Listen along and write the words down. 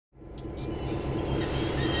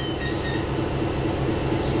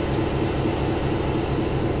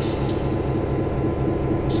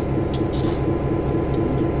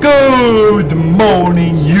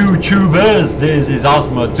morning, YouTubers. This is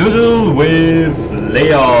Osmo Doodle with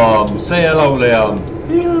Liam. Say hello, Liam.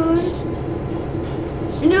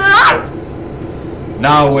 No.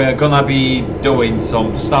 Now we're gonna be doing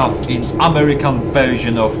some stuff in American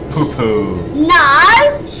version of poo-poo.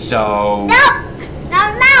 No. So... No,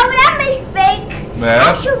 let me speak. Yeah.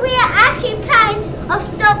 Actually, we are actually playing of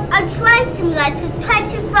stuff on Twas Simulator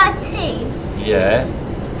 2013. Yeah.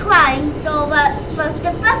 Trying, so but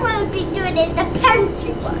the first one we'll be doing is the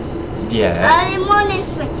pencil one. Yeah. Early morning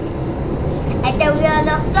switching. And then we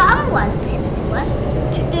unlock the other one, pencil one,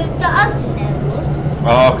 to do the other scenarios.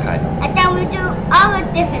 Okay. And then we do other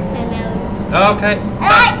different scenarios. Okay.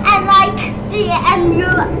 And like the MU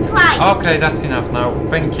twice. Okay, that's enough now.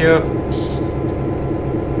 Thank you.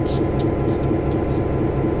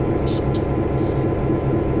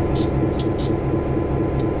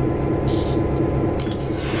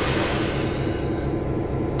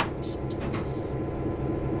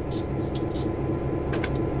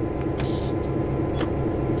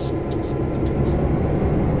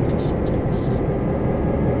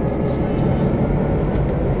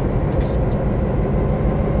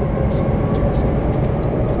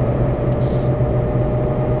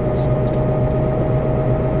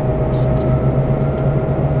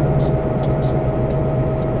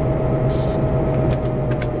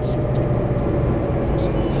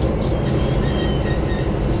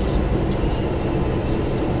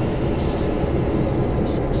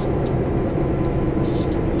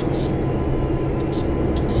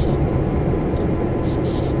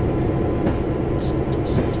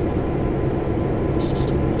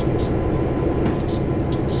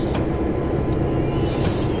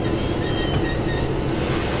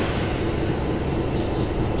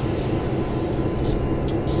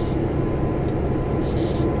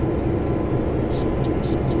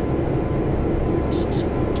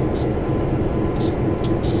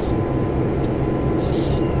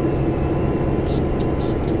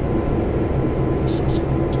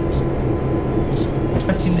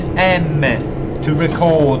 Pressing M to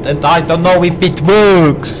record, and I don't know if it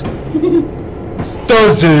works.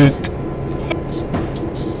 Does it?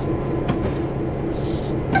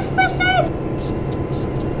 Let's press it.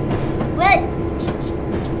 Wait.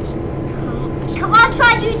 Come on,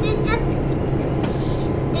 try to do this.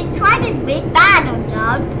 This try is really bad on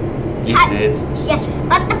dog. Is it? Yeah,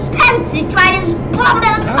 but the pencil try is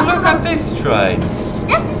problem. Oh, look at this train.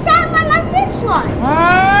 Just the same one as this one.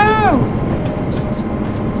 Wow!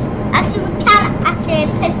 Actually, we can actually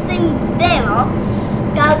pressing zero.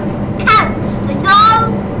 Go count. No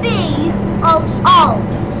B of all.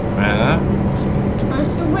 Yeah. But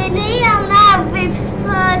we need now the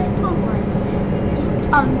first one.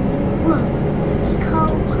 One.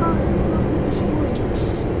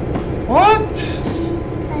 What?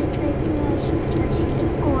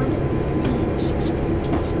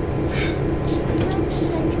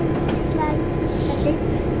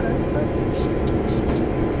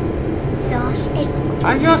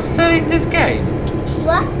 Are you selling this game?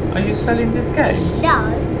 What? Are you selling this game?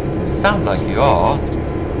 No. You sound like you are.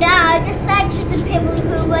 No, I just said to the people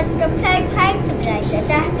who wants to play Train Simulator,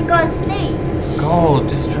 they have to go to sleep. God,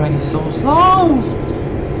 this train is so slow.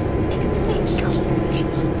 Next week, come and see you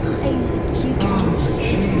Oh,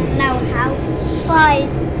 jeez. know how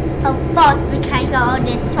fast we can go on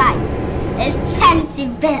this train. It's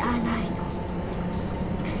Pennsylvania, I know.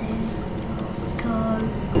 Please go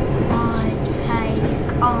on, take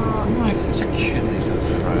on. Oh, it's such a cute little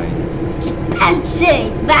train.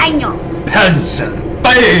 Pennsylvania.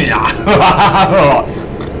 Pennsylvania!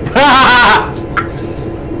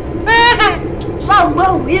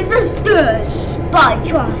 Whoa, is a stirred by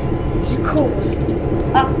trying to record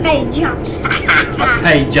a page up. A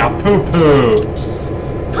page of poo-poo.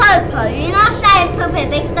 Purple, you're not saying purple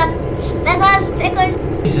because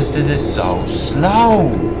Jesus, this is so slow.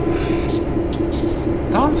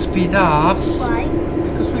 Don't speed up. why?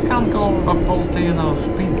 Because we can't go above the,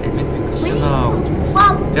 speed limit because,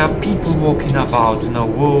 Well, there are people walking about,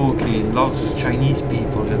 walking, lots of Chinese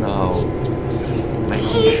people, making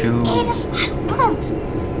he's shoes. in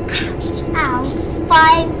out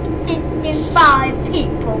 555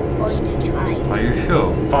 people on the train. Are you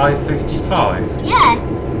sure? 5:55? Yeah.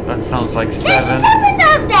 That sounds like There's 7. numbers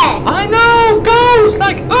over there. I know, goes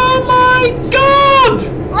like, oh my god!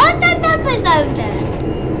 What's the numbers over there?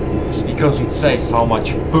 Because it says how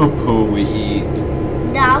much poo-poo we eat.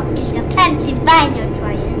 No, it's the Pennsylvania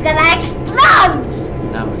train. It's gonna explode.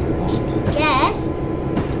 No, it won't. Yes.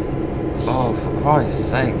 Oh, for Christ's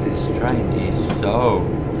sake, this train is so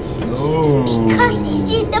slow. Because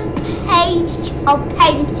it's in the page of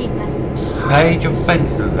Pennsylvania. Page of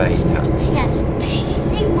Pennsylvania. Yeah. Please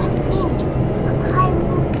leave my room. I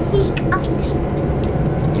will peek out.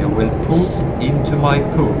 You will poop into my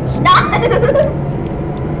poop. No!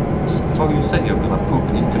 Before you said you're gonna poop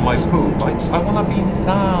into my poop. I wanna be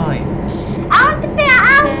inside. I want to be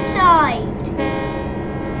outside.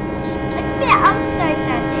 Let's be outside,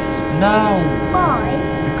 Daddy. No. Why?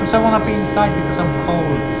 Because I wanna be inside because I'm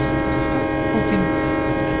cold. Stop putting...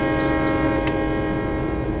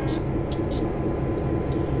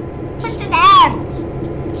 What's an M?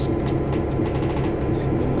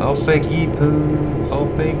 Oh, Peggy poo. Oh,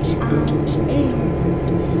 Peggy poo.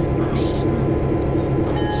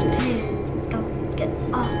 Don't get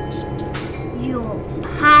off your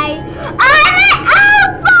pie. I'm an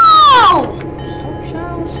elbow! Stop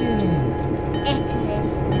shouting. It is.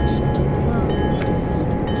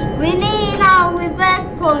 We need our reverse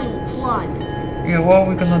point 1. Yeah, what are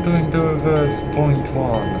we gonna do in the reverse point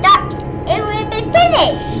 1? That it will be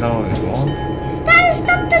finished. No, it won't. That is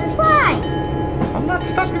something to try. I'm not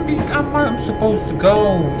stopping because I'm supposed to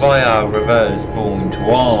go via reverse point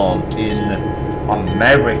 1 in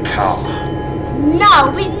America. No,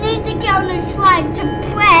 we need to go and try to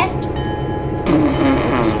press.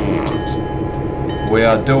 We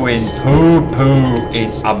are doing poo-poo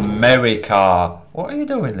in America. What are you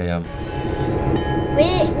doing, Liam?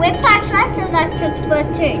 We're practicing that for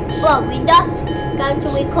 2. Well, we're not going to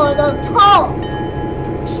record on talk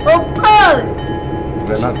or poo.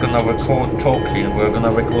 We're not gonna record talking, we're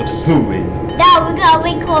gonna record pooing. No, we're going to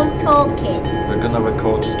record talking. We're gonna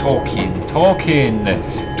record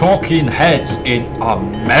talking heads in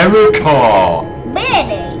America.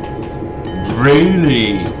 Really?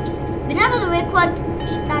 Really? We're not going to record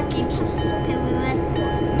that in reverse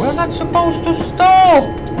point. We're not supposed to stop.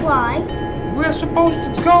 Why? We're supposed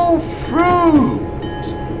to go through.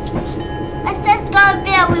 It says going to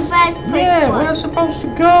be a reverse point. Yeah, 1. we're supposed to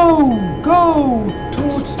go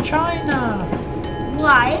towards China.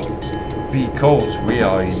 Why? Because we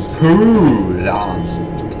are in Pooland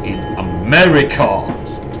in America.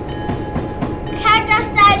 Can I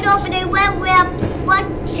sign over there when we are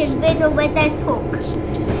watching video when they talk?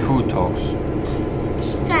 Who talks?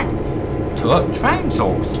 Train. Train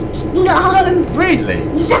talks? No. Really?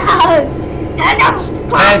 No.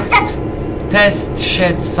 Test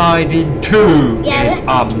shed siding 2 Yeah. in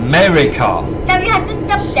America. So we have to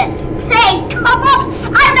stop there. Please come up.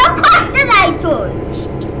 I know procrastinators.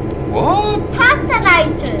 What?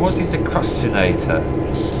 Procrastinators. What is a crustinator?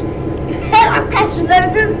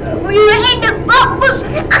 Procrastinators. We were in the book.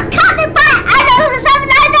 I can't buy. I don't know.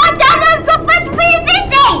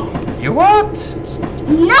 You what?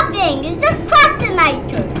 Nothing. It's just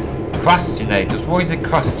procrastinators. Crustinators. What is a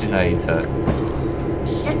crustinator?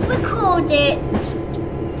 Just record it.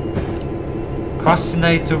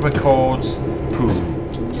 Crustinator records poo.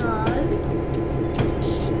 No.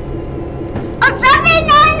 Oh,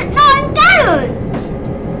 79 gallons.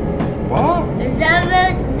 What?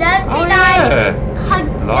 79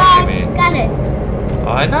 Blimey. gallons. I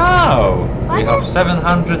know. We What? have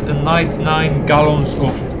 799 gallons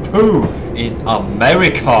of poo in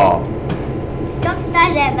America. Stop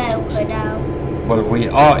saying America now. Well, we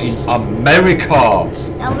are in America.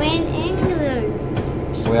 Now we're in England.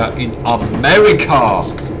 We are in America.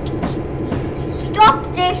 Stop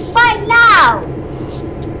this right now.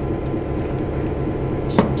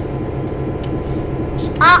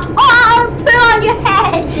 I'll put on your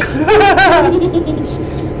head.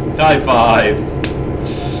 High five.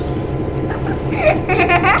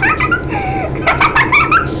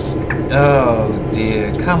 Oh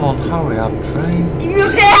dear, come on, hurry up, train.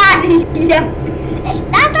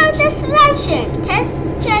 That's our destination.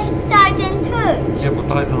 Test shed siding 2. Yeah,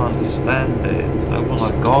 but I don't understand it. I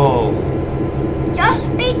wanna go. Just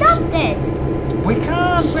speed up then. We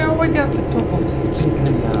can't, we're already at the top of the speed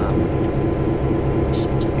limit.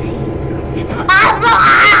 Please come.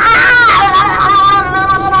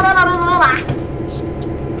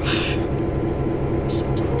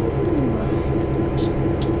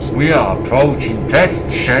 We are approaching test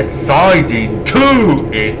shed siding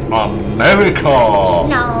 2 in America.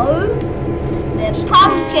 No. We're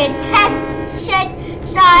approaching test shed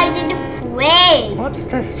siding 3. What's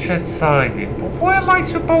test shed siding? What am I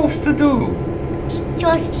supposed to do?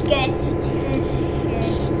 Just get to test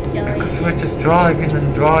shed siding. Because we're just driving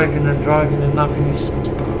and driving and driving and nothing is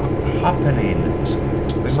happening.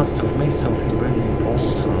 We must have missed something really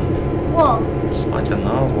important. What? I don't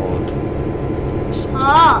know what.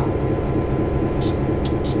 Ah.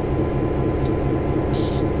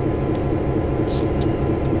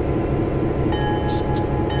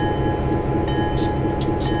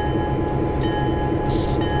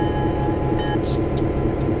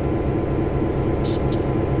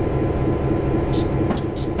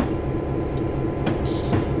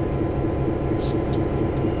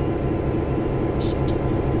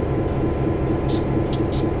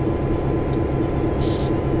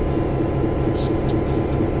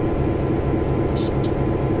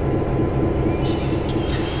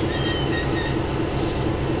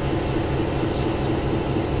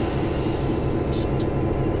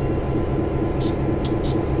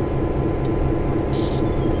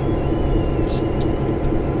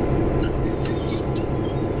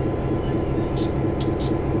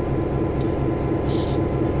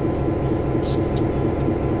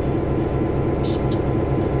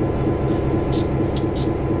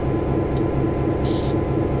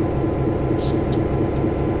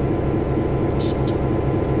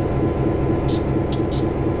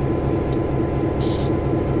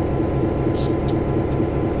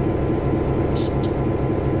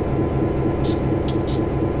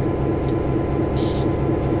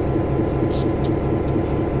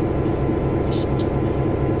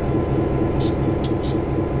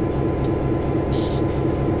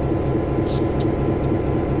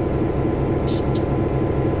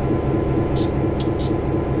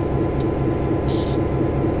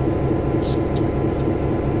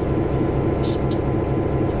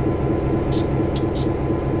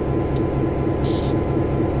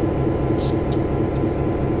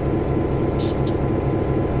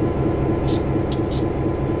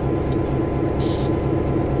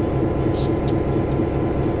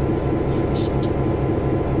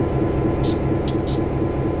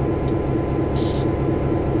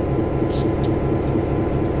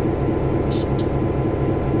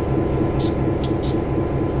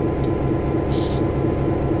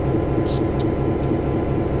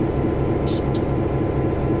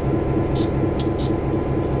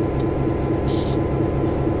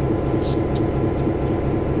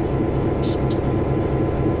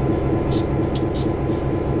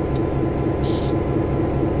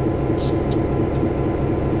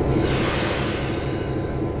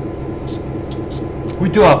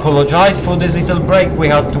 do apologize for this little break. We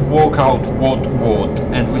had to work out what,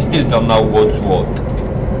 and we still don't know what's what.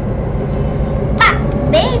 But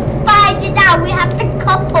we find it out. We have to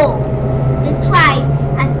couple the trains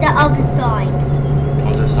at the other side.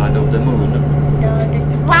 Other side of the moon. No, the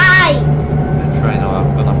train. The train. Oh, I'm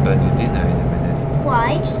gonna burn your dinner in a minute.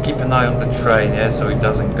 Why? Just keep an eye on the train, yeah, so it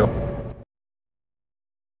doesn't go.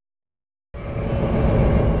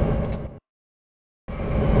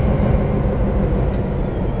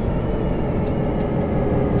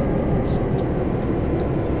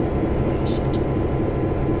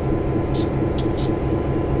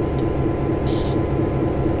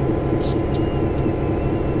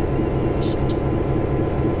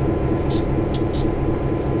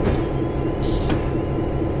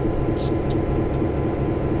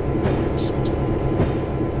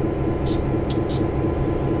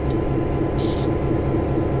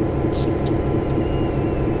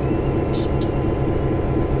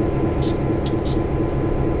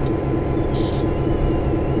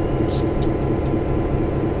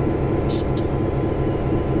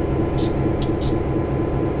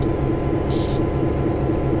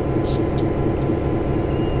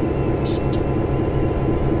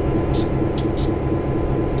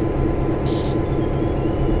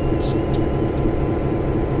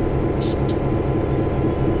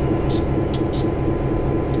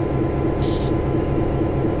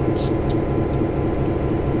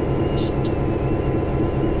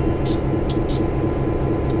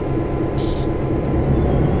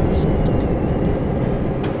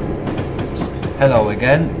 Hello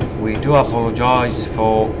again. We do apologize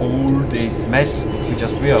for all this mess. We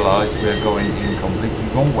just realized we're going in completely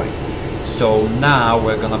wrong way. So now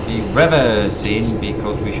we're gonna be reversing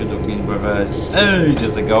because we should have been reversed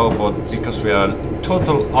ages ago, but because we are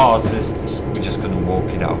total arses, we just couldn't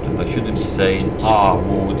work it out. And I shouldn't be saying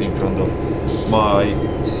word in front of my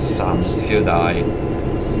son, should I?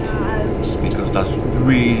 No. Because that's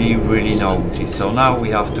really, really naughty. So now we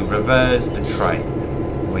have to reverse the train,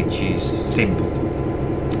 which is simple.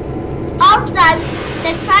 Also,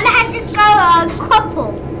 the train has to go on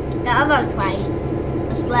couple the other trains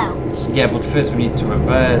as well. Yeah, but first we need to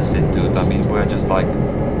reverse it, dude. I mean, we're just like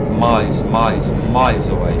miles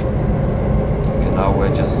away. You know,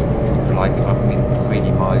 we're just like, I mean,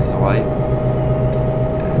 really miles away.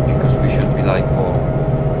 Because we should be like,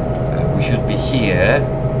 we should be here.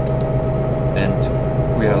 And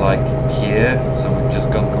we are like here. So we've just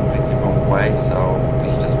gone completely wrong way. So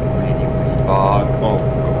it's just really, really bad. Oh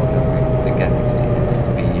god, and we've again exceeded the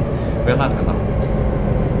speed. We're not gonna.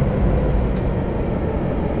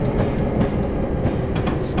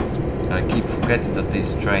 I keep forgetting that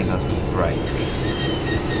this train has to brake.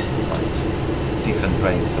 Like, different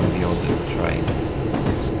brakes than the other train.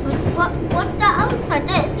 What the other train?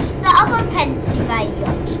 The other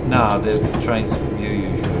Pennsylvania. No, the trains you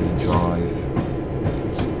usually drive.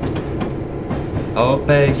 O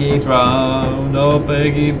Peggy Brown,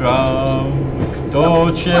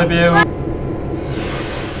 kto ciebie...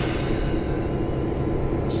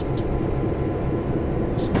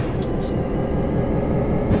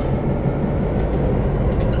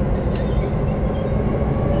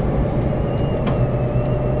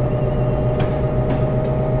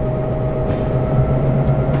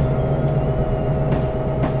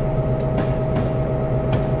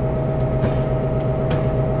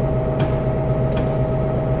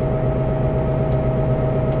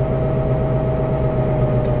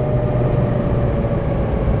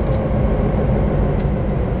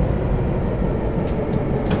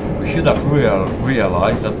 should have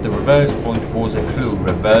realized that the reverse point was a clue.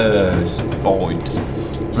 Reverse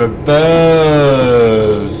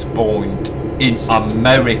point in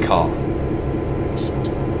America.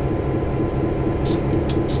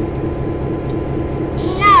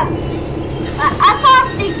 No, I can't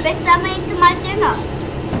speak because I'm eating my dinner.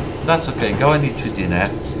 That's okay, go and eat your dinner,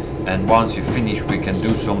 and once you finish we can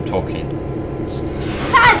do some talking.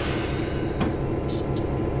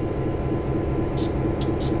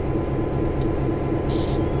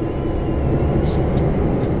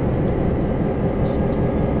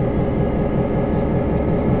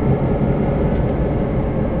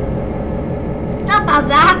 About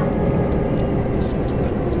that.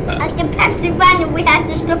 At the Pennsylvania, we had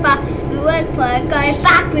to stop at the worst part, going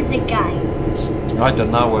backwards again. I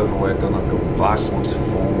don't know whether we're gonna go backwards,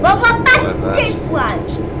 forwards, Well, we're back whatever. this way.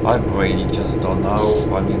 I really just don't know.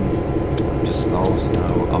 I mean, I'm just lost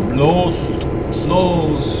now. I'm lost.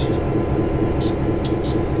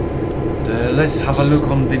 Let's have a look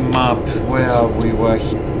on the map where we were.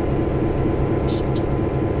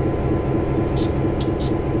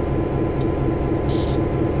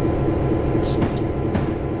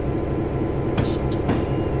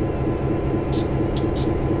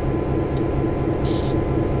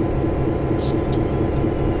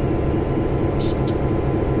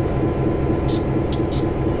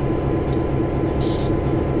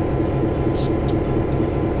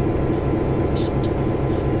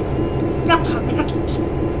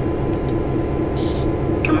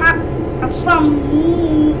 from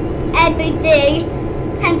everyday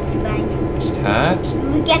Pennsylvania. Huh?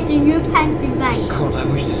 We get the new Pennsylvania. God, I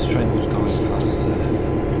wish this train was going faster.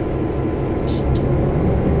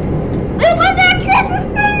 We want to access the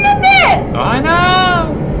speed limit! I know!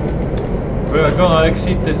 We're gonna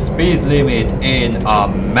exceed the speed limit in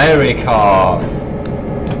America.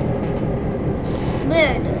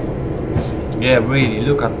 Weird. Yeah, really,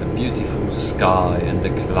 look at the beautiful sky and the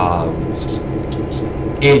clouds.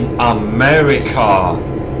 In America.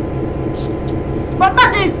 What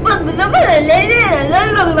about this?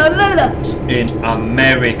 In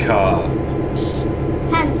America.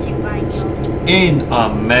 Pennsylvania. In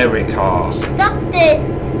America. Stop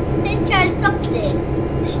this. Please try to stop this.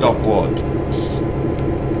 Stop what?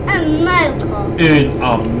 America. In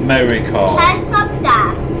America. Can I stop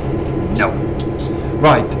that? No.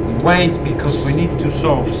 Right, wait, because we need to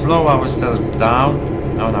sort of slow ourselves down.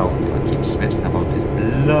 No, I keep forgetting about this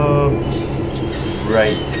blood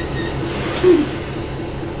break.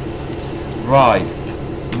 Right,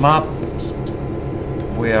 map.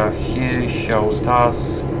 We are here, show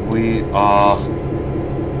task. We are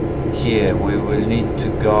here. We will need to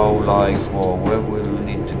go like, well, where will we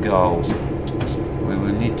need to go? We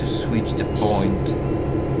will need to switch the point.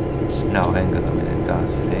 No, hang on a minute,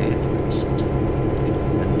 that's it.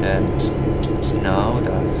 And then, no,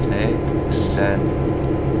 that's it. And then,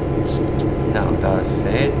 no, that's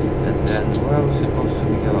it. And then, where are we supposed to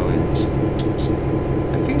be going?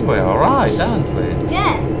 I think we're alright, aren't we?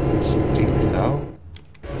 Yeah. I think so.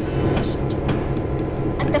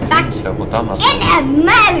 At the fact So, but I'm not in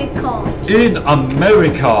America. in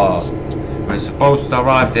America! We're supposed to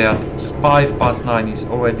arrive there at 9:05. It's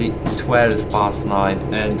already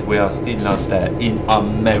 9:12, and we are still not there in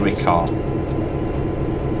America.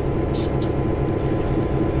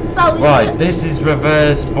 Right, this is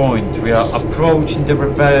reverse point. We are approaching the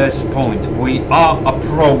reverse point. We are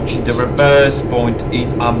approaching the reverse point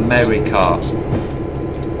in America.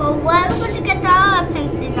 Well, where are we going to get our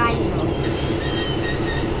Pennsylvania?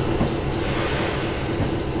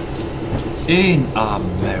 In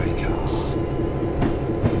America.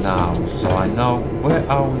 Now, so I know where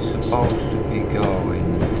are we supposed to be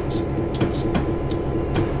going.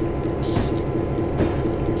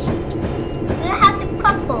 We have to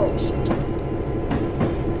couple.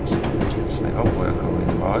 I hope we're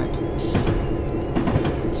going right.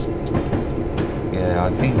 Yeah, I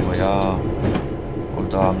think we are.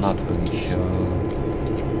 Although I'm not really sure.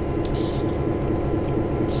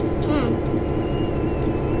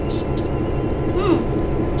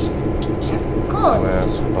 We're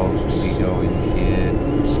supposed to be going here.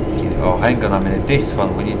 Oh, hang on a minute. This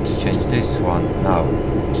one, we need to change this one. No.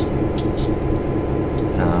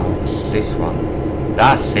 No, this one.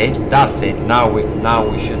 That's it. That's it. Now we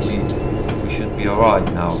should be alright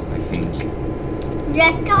now, I think.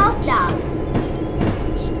 Let's go off now.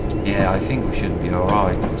 Yeah, I think we should be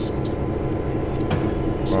alright.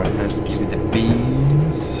 Right, let's give it the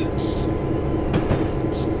beans.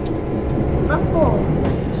 Couple.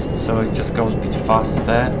 So it just goes a bit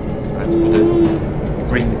faster. Let's put it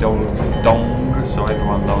bring dong so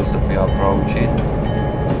everyone knows that we are approaching.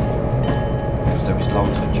 Because there is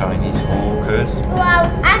loads of Chinese walkers. Well,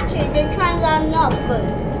 actually, the trains are not good.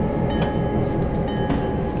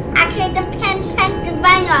 Actually, the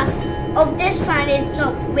Pennsylvania of this train is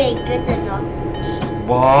not very good enough.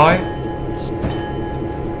 Why?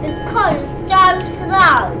 Because it's so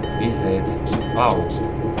slow. Is it? Oh.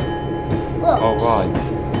 Look. Oh, right.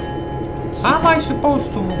 How am I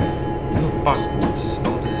supposed to look backwards?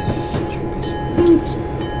 Oh, this is stupid.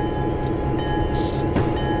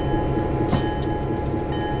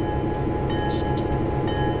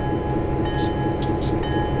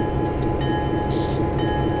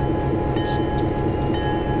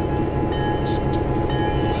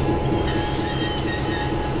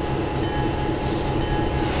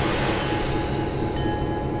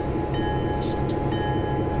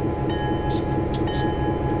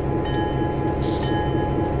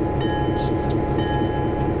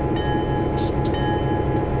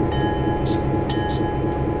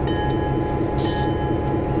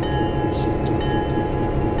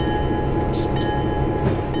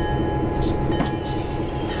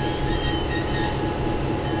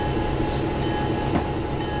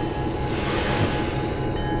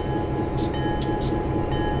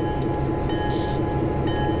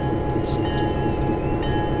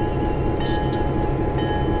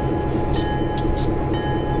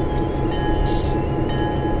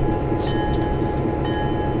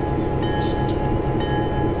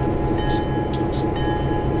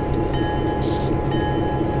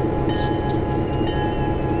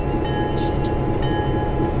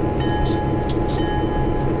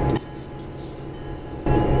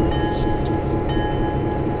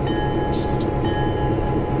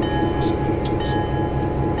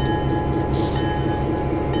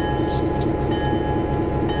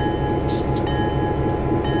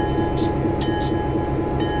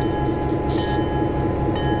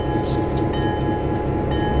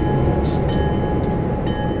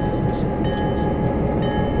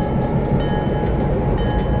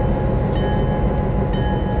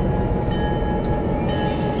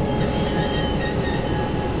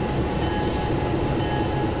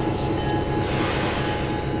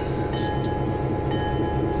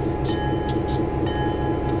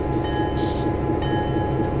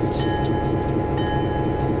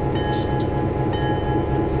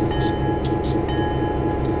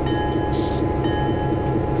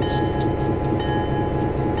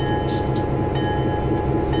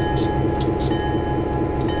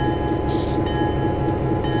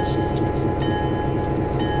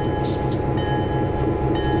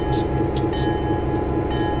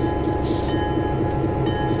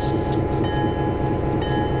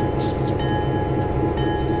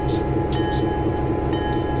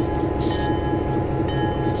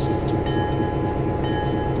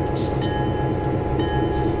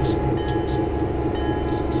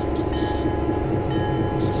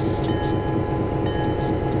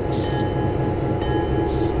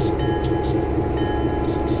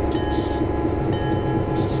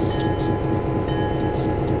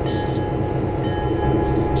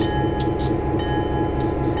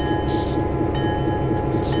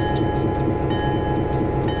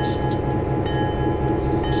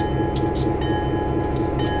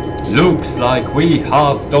 Looks like we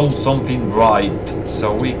have done something right.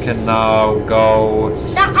 So we can now go...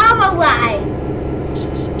 The other way.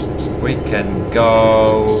 We can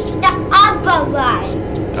go... The other way.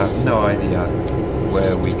 I have no idea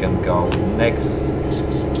where we can go. Next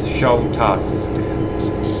show task.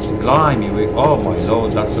 Blimey, oh my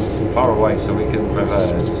lord, that's so far away, so we can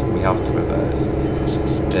reverse. We have to reverse.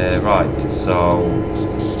 Right, so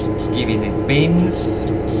giving it pins.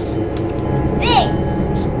 Spin.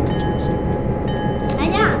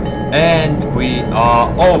 And we are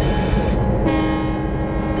off.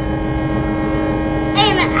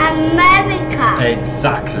 In America.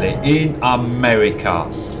 Exactly, in America.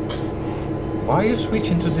 Why are you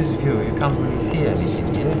switching to this view? You can't really see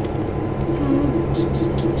anything here.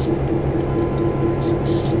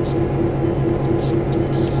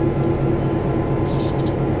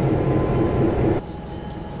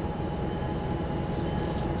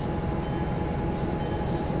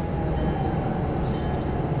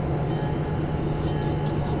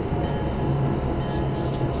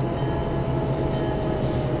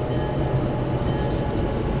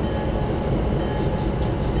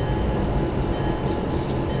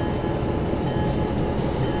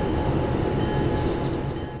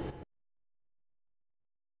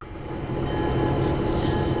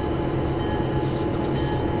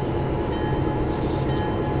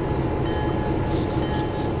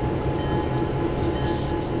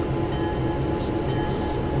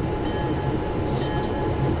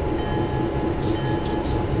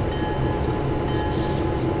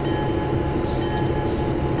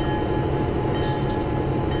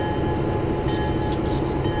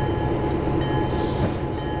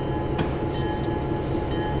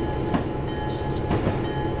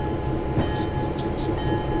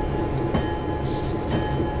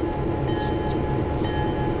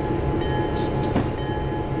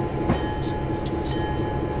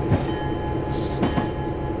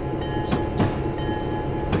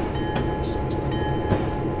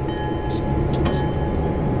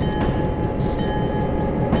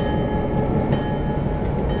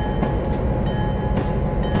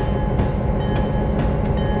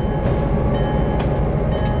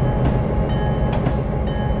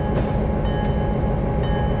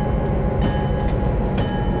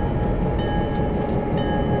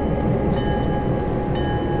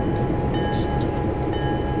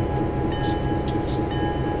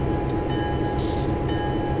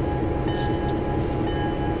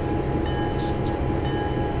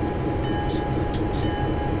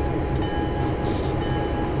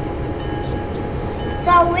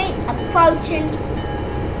 So we're approaching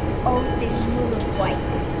all the move right.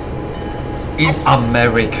 In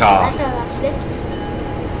America.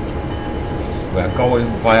 We're going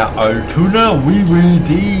via Altoona. We will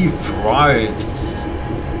defraud.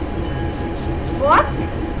 What?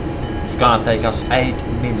 It's gonna take us 8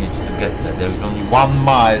 minutes to get there. There's only 1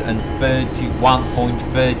 mile and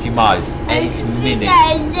 1.30 miles. 8 minutes.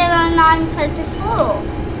 That is 0934.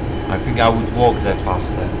 I think I would walk there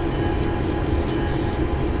faster.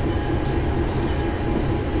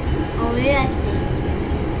 Oh yes.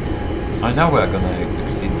 I know we're gonna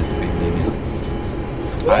exceed the speed limit.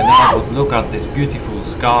 I know, but look at this beautiful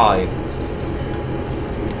sky.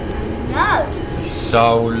 No. It's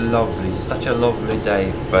so lovely, such a lovely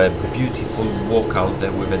day for a beautiful walk out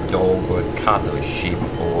there with a dog or a cat or a sheep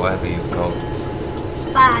or whatever you go.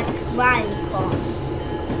 Bad rain comes.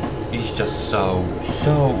 It's just so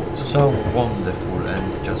wonderful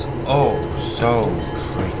and just so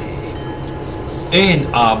pretty. In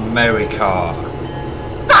America.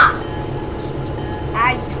 But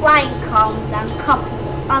a train comes and a couple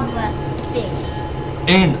other things.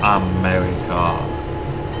 In America.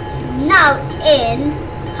 No, in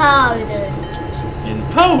Poland. In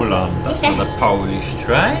Poland? That's not a Polish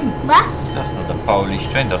train. What? That's not a Polish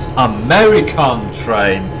train, that's American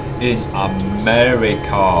train. In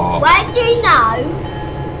America. Why do you know?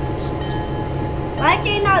 Why do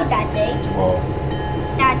you know, Daddy? Well,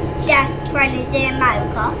 That train is in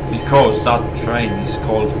America? because that train is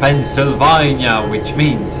called Pennsylvania, which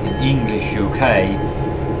means in English UK,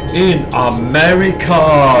 in America.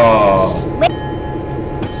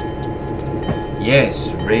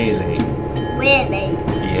 Yes, really. Really?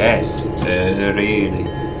 Yes, really.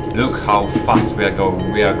 Look how fast we are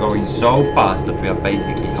going. We are going so fast that we are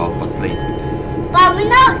basically half asleep. But we're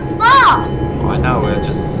not fast. I know, we're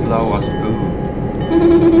just slow as poo.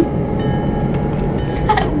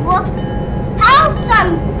 What? How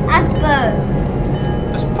some as bird?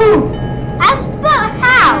 As poo! As bird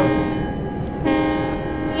how?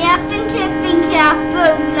 Yeah, I think you're thinking of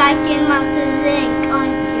bird like in Monsters Inc.,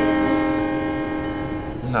 aren't you?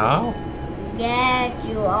 No. Yes,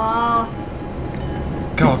 you are.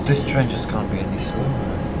 God, this train just can't be any slower.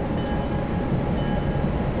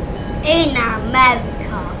 In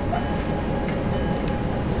America.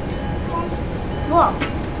 What?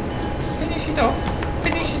 Finish it off.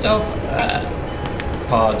 Finish it off.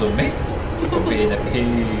 Pardon me for being a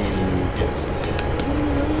pig.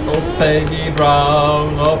 O Peggy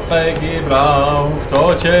Brown,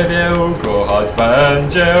 kto ciebie ukochać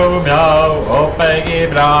będzie umiał? O Peggy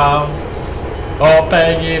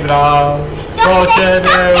Brown, kto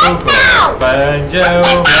ciebie ukochać będzie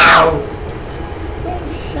umiał?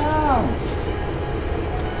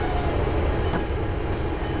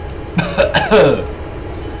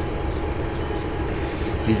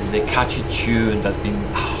 This is a catchy tune that's been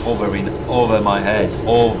hovering over my head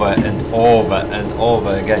over and over and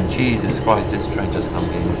over again. Jesus Christ, this train just can't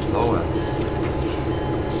be any slower.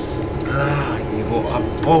 What a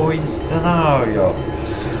boring scenario.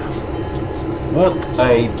 What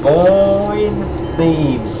a boring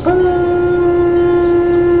theme.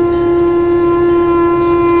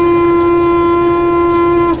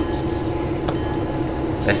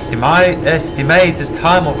 Estimated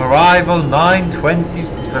time of arrival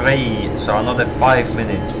 9:23, so another 5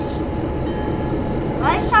 minutes.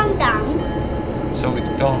 Write some down. So we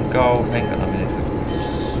don't go, hang on a minute, we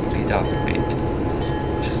could speed up a bit.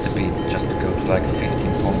 Just a bit, just to go to like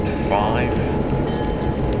 15.5.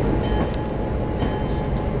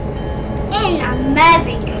 In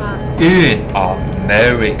America. In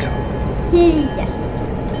America. Here.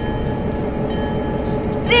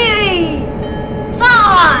 3,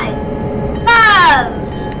 5, 4,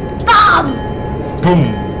 bum. Boom.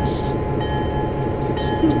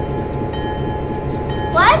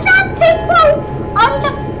 Why is there people on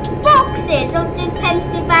the boxes of the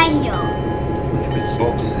Pennsylvania? Which means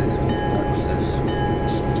boxes? Boxes.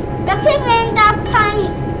 The people in the pan.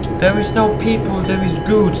 There is no people, there is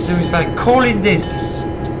goods. There is like coal in this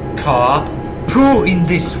car, poo in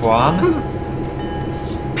this one,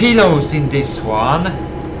 pillows in this one,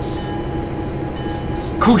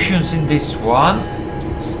 cushions in this one,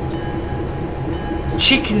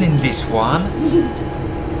 chicken in this one,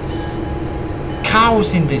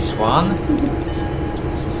 cows in this one,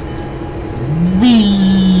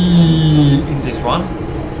 me in this one,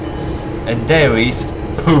 and there is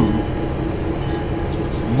poo.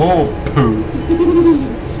 More poo.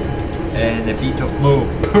 And a bit of more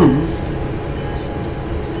poo.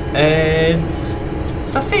 And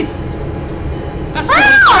that's it. That's the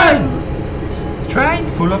train. Train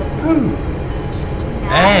full of poo.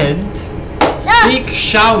 And big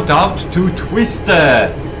shout out to Twister.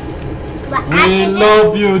 We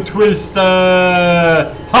love you,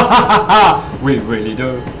 Twister. Ha ha ha ha. We really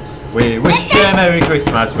do. We wish you a Merry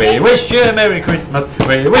Christmas. We wish you a Merry Christmas. We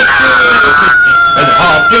wish you a Merry Christmas and a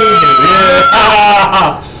Happy New Year.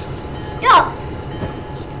 Stop.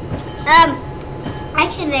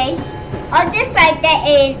 Actually, on this side there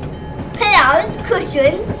is pillows,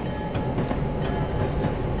 cushions,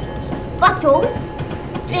 bottles,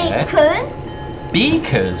 Yeah. beakers.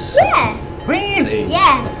 Beakers? Yeah. Really?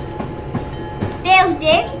 Yeah.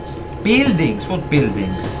 Buildings. Buildings? What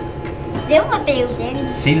buildings? Silver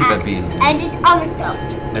buildings. Silver buildings. And other stuff.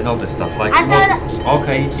 And other stuff like And what?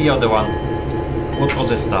 Okay, the other one. What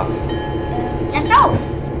other stuff? That's all.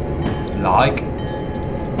 Like?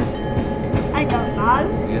 I don't know.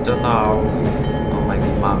 You don't know. Or maybe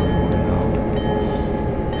Mum will know.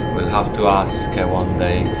 We'll have to ask her one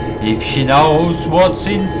day if she knows what's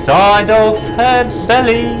inside of her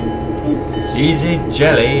belly. Is it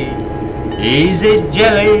jelly? Is it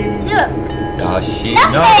jelly? Look. Does she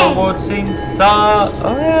Nothing. know what's inside?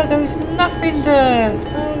 Oh yeah, there is nothing there.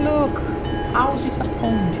 Oh look, how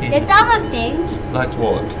disappointing. There's other things. Like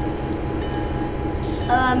what?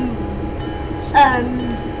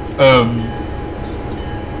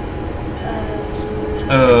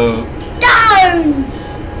 Stones.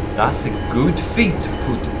 That's a good thing to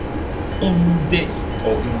put on the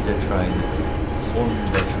or in the train. On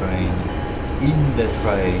the train. In the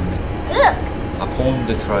train. Look. Upon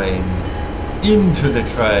the train. Into the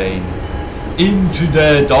train. Into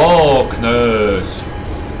the darkness.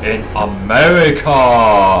 In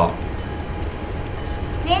America.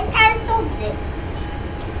 Then can stop this.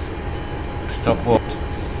 Stop what?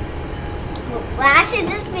 Well, actually,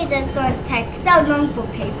 this video is going to take so long for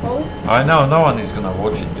people. I know, no one is gonna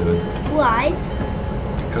watch it, dude. Why?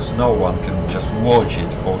 Because no one can just watch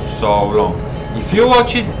it for so long. If you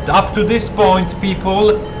watch it up to this point,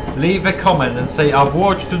 people, leave a comment and say, I've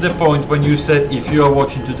watched to the point when you said if you are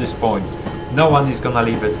watching to this point. No one is gonna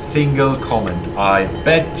leave a single comment. I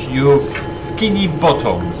bet you skinny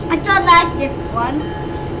bottom. I don't like this one.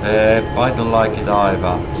 I don't like it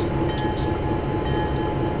either.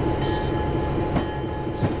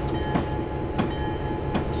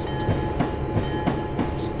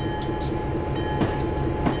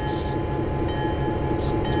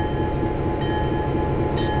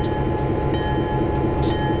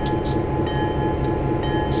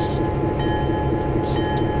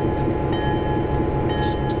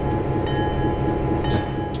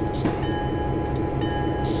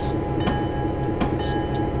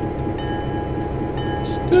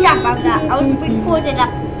 Sorry about that. I was recording a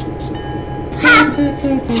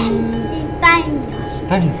Pennsylvania.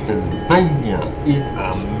 Pennsylvania in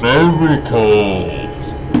America.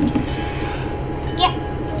 Get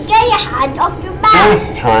your hand off your mouth.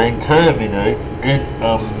 This train terminates in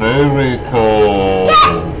America.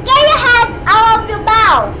 Get your hand out of your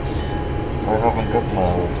mouth. I haven't got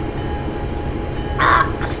mouth.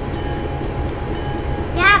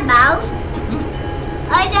 Yeah, mouth.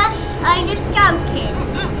 I just joking.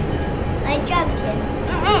 I'm joking.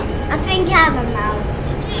 I think you have a mouth.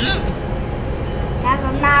 You have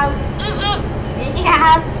a mouth. Yes, you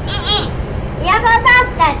have. You have a mouth,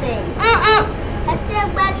 Daddy. I see a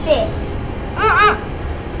rabbit.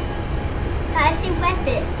 I see a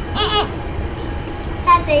rabbit.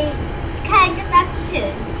 Daddy, can I just ask you?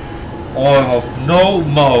 I have no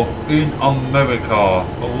mouth in America.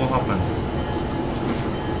 Oh, what happened?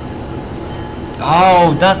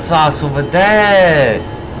 Oh, that's us over there.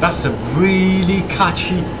 That's a really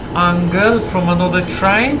catchy angle from another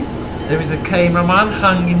train. There is a cameraman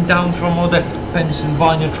hanging down from another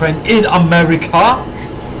Pennsylvania train in America.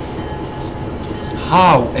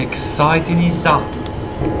 How exciting is that?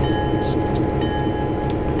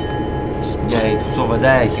 Yeah, it was over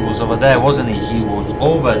there. He was over there, wasn't he? He was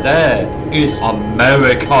over there in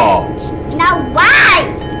America. Now why?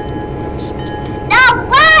 Now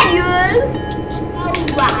why you?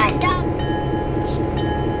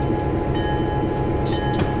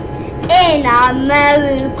 In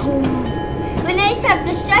America, when I have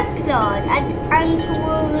the shipyard and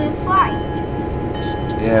will fight.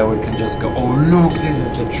 Yeah, we can just go. Oh, look, this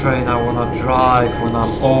is the train I wanna drive when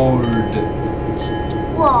I'm old.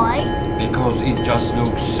 Why? Because it just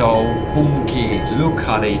looks so funky. Look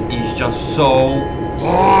at it. It's just so.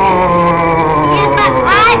 Yeah, but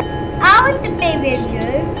I want to be with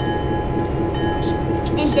you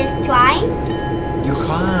in this train. You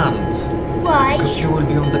can't. Why? Because you will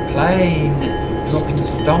be on the plane, dropping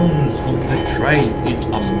stones on the train in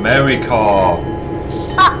America.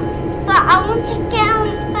 But I want to get on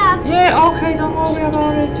the... Yeah, okay, don't worry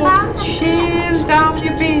about it. Just chill down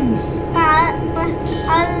your beans. I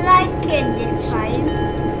like it this train.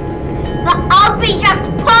 But I'll be just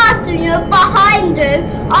passing you behind you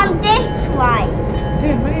on this train.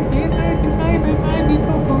 Yeah, maybe,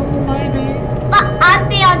 But I'll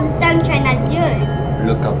be on the same train as you.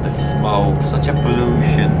 Look at the smoke, such a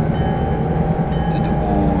pollution to the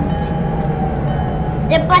world.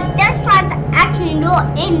 Yeah, but this train's actually not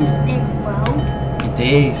in this world. It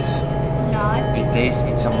is. No. It is.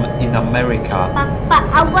 It's in America. But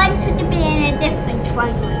I want you to be in a different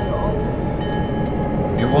train when you're old.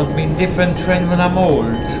 You want me in different train when I'm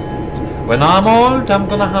old? When I'm old, I'm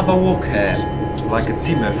gonna have a walker, like a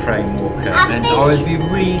timber frame walker, and I will be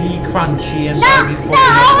really crunchy and I'll be falling I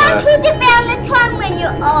over. want you to be on the train when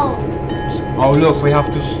you're old. Oh look, we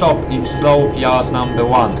have to stop in slope yard number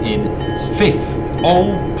 1 in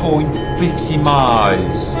 0.50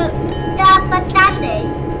 miles. But Daddy,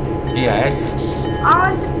 Yes. I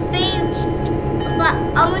want to be, but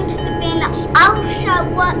I want you to be in an outside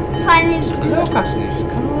what train. Look at this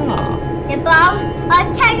car. Yeah, but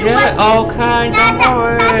I'll tell you what. Yeah, okay, don't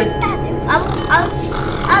worry. Daddy,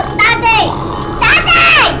 Daddy!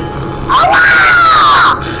 Daddy! Oh,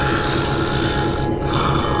 wow!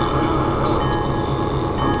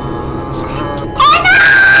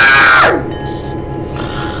 Hello!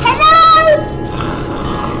 Hello!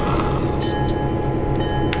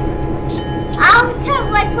 I'll tell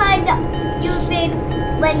what train you've been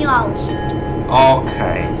when you're old.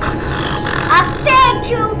 Okay. I think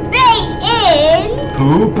you'll be in...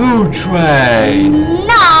 Poo-poo train.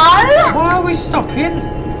 No! Why are we stopping?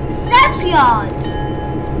 Shipyard.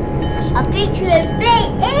 I think you'll be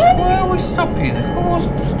in... Why are we stopping? Who's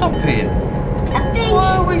stopping? I think...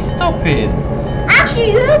 Why are we stopping?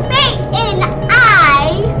 Actually, you'll be in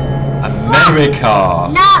America.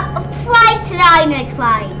 No, a Priceliner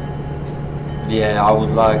train. Yeah, I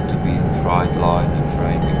would like to be in Priceliner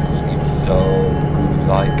train because it's so good.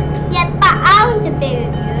 Like. Yeah, but I want to be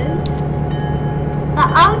with you. But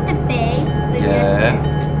I want to be with Yeah. this one.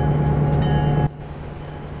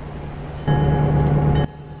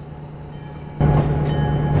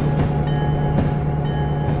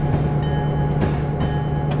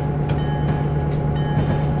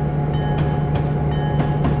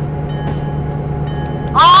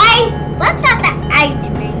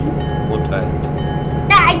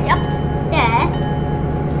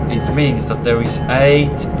 that there is 8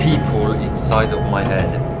 people inside of my head.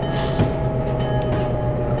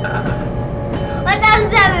 What does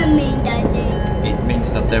 7 mean, Daddy? It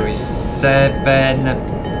means that there is 7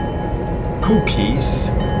 cookies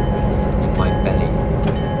in my belly.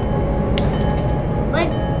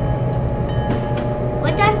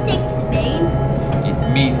 What does 6 mean? It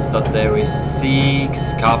means that there is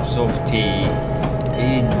 6 cups of tea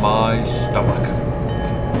in my stomach.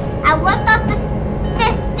 And what does the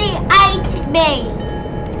 58 mean?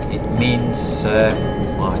 It means, I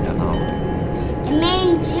don't know. It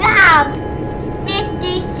means you have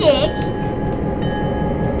 56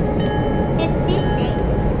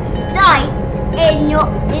 lights in your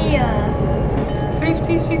ear.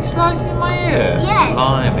 56 lights in my ear? Yes.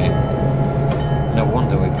 Blimey. No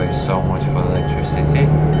wonder we pay so much for electricity.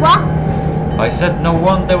 What? I said no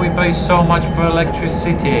wonder we pay so much for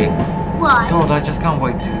electricity. Why? God, I just can't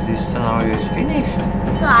wait till this scenario is finished.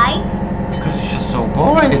 Why? Because it's just so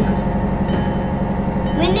boring.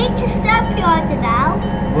 We need to stop yard now.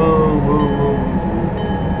 Whoa, whoa, whoa.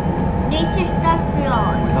 We need to stop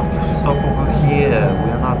yard. We have to stop over here. We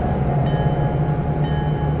are not...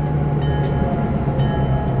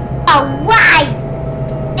 Oh, why?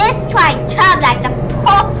 Let's try turn like a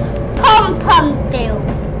pom-pom field.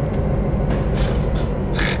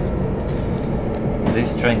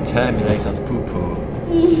 This train terminates at poo-poo.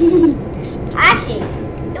 Actually,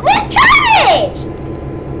 we're turning!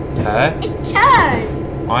 Huh? It's turned.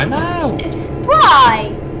 I know.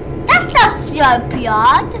 Why? That's not slope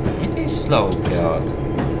yard. It is slow, God.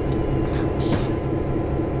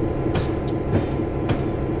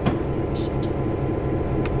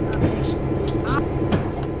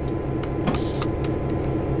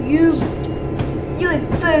 You're a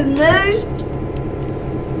full moon.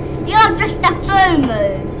 You're just a full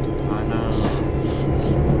moon. I know.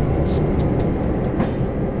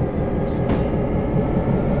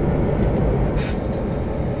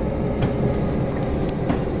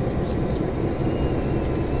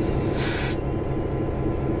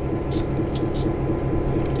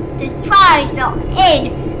 The trains are in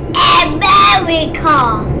America.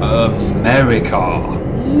 America.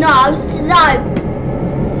 No slope.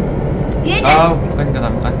 You just Oh,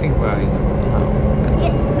 I think we're in the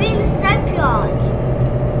we're in the slope yard.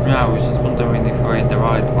 Yeah, I was just wondering if we're in the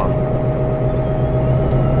right one.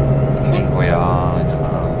 I think we are, I don't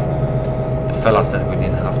know. The fella said we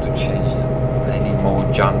didn't have to change any more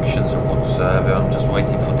junctions or whatsoever. I'm just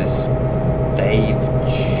waiting for this Dave,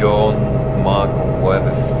 John, Mark or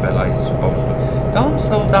whoever fella is supposed to. Don't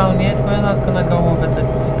slow down yet, we're not gonna go over the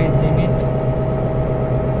speed limit.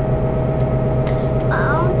 I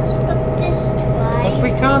want to stop this But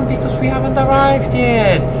way. we can't because we haven't arrived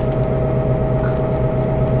yet.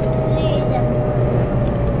 Please,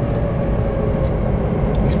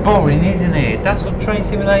 It's boring, isn't it? That's what Train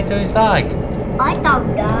Simulator is like. I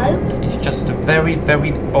don't know. It's just a very,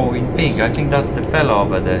 very boring thing. I think that's the fella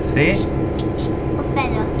over there, see? What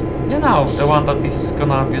better? You know, the one that is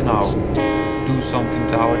gonna, you know, do something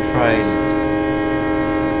to our train.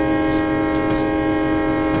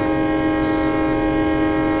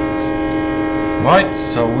 Right,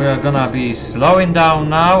 so we're gonna be slowing down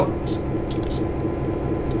now.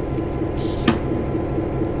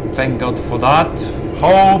 Thank God for that.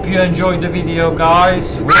 Hope you enjoyed the video,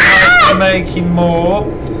 guys. We might be making more.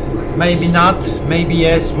 Maybe not, maybe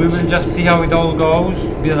yes. We will just see how it all goes.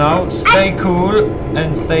 You know, stay cool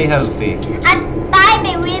and stay healthy. And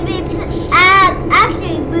maybe we'll be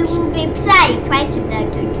actually we will be playing Twice in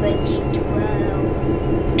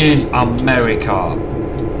 2012. In America.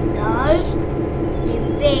 No,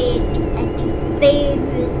 you've been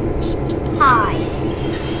experienced high.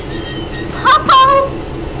 Pop-o!